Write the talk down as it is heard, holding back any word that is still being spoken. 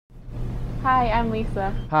Hi, I'm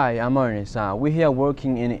Lisa. Hi, I'm Ernest. We're here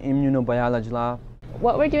working in an immunobiology lab.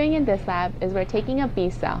 What we're doing in this lab is we're taking a B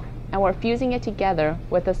cell and we're fusing it together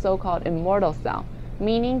with a so-called immortal cell,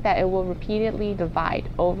 meaning that it will repeatedly divide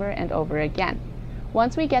over and over again.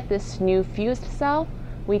 Once we get this new fused cell,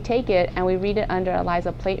 we take it and we read it under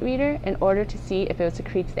ELISA plate reader in order to see if it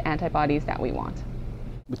secretes the antibodies that we want.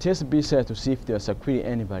 We test B cells to see if they are secreting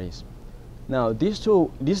antibodies. Now, this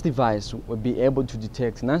device will be able to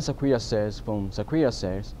detect non-secreted cells from secreted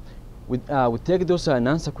cells. We take those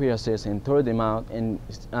non-secreted cells and throw them out and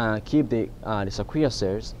keep the secreted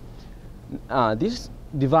cells. This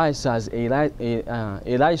device has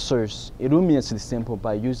ELISA illuminates the sample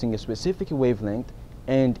by using a specific wavelength,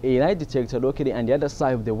 and a light detector located on the other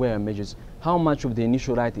side of the wire measures how much of the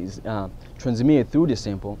initial light is transmitted through the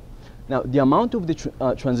sample. Now, the amount of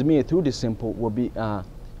the transmitted through the sample will be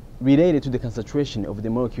related to the concentration of the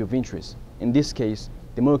molecule of interest. In this case,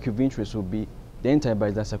 the molecule of interest will be the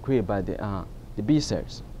antibodies that are secreted by the B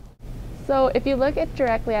cells. So if you look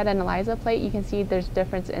directly at an ELISA plate, you can see there's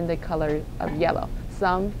difference in the color of yellow.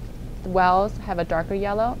 Some wells have a darker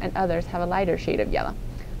yellow and others have a lighter shade of yellow.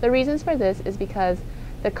 The reasons for this is because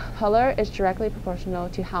the color is directly proportional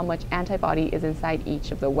to how much antibody is inside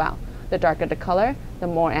each of the well. The darker the color, the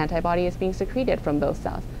more antibody is being secreted from those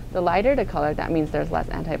cells. The lighter the color, that means there's less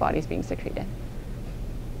antibodies being secreted.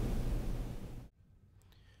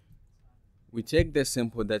 We take the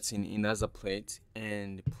sample that's in ELISA plate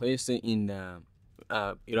and place it in the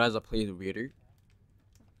ELISA plate reader.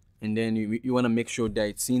 And then you want to make sure that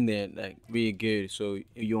it's in there like really good, so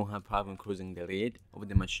you don't have problem closing the lid of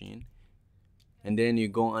the machine. And then you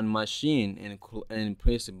go on machine and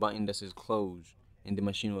press the button that says close, and the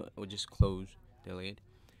machine will just close the lid.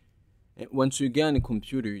 And once you get on the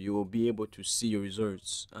computer, you will be able to see your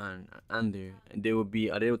results on there. And there will be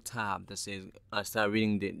a little tab that says start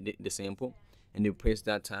reading the sample, and you press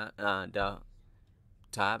that tab,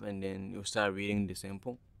 and then you start reading the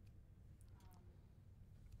sample.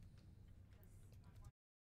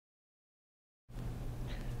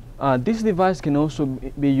 This device can also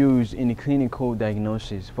be used in clinical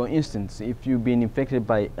diagnosis. For instance, if you've been infected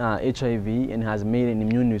by HIV and has made an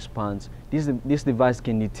immune response, this device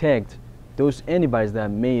can detect those antibodies that are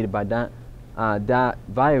made by that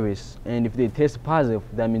virus. And if they test positive,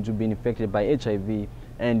 that means you've been infected by HIV.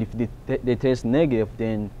 And if they test negative,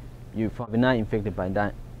 then you're not infected by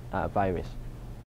that virus.